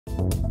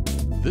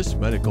This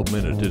Medical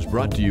Minute is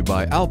brought to you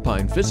by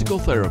Alpine Physical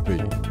Therapy.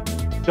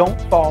 Don't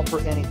fall for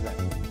anything.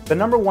 The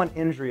number one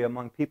injury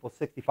among people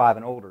 65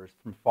 and older is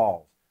from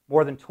falls.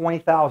 More than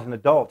 20,000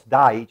 adults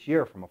die each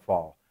year from a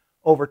fall.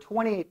 Over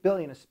 $28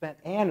 billion is spent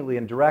annually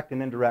in direct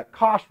and indirect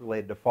costs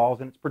related to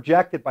falls, and it's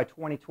projected by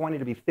 2020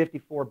 to be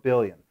 $54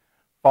 billion.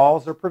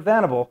 Falls are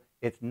preventable.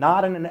 It's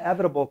not an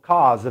inevitable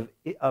cause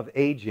of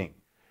aging.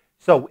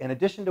 So in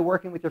addition to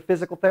working with your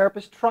physical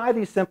therapist, try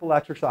these simple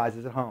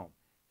exercises at home.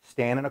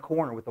 Stand in a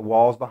corner with the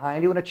walls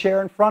behind you and a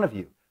chair in front of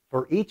you.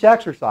 For each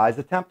exercise,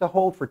 attempt to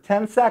hold for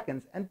 10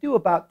 seconds and do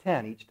about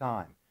 10 each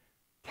time.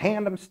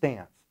 Tandem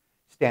stance.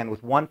 Stand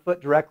with one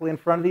foot directly in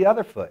front of the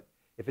other foot.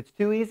 If it's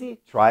too easy,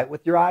 try it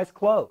with your eyes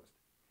closed.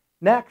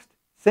 Next,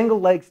 single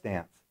leg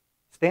stance.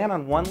 Stand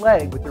on one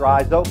leg with your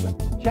eyes open.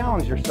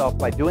 Challenge yourself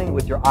by doing it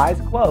with your eyes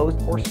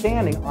closed or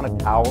standing on a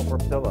towel or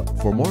pillow.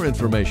 For more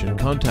information,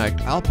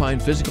 contact Alpine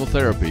Physical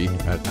Therapy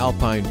at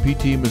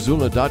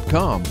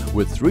alpineptmissoula.com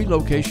with 3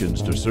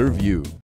 locations to serve you.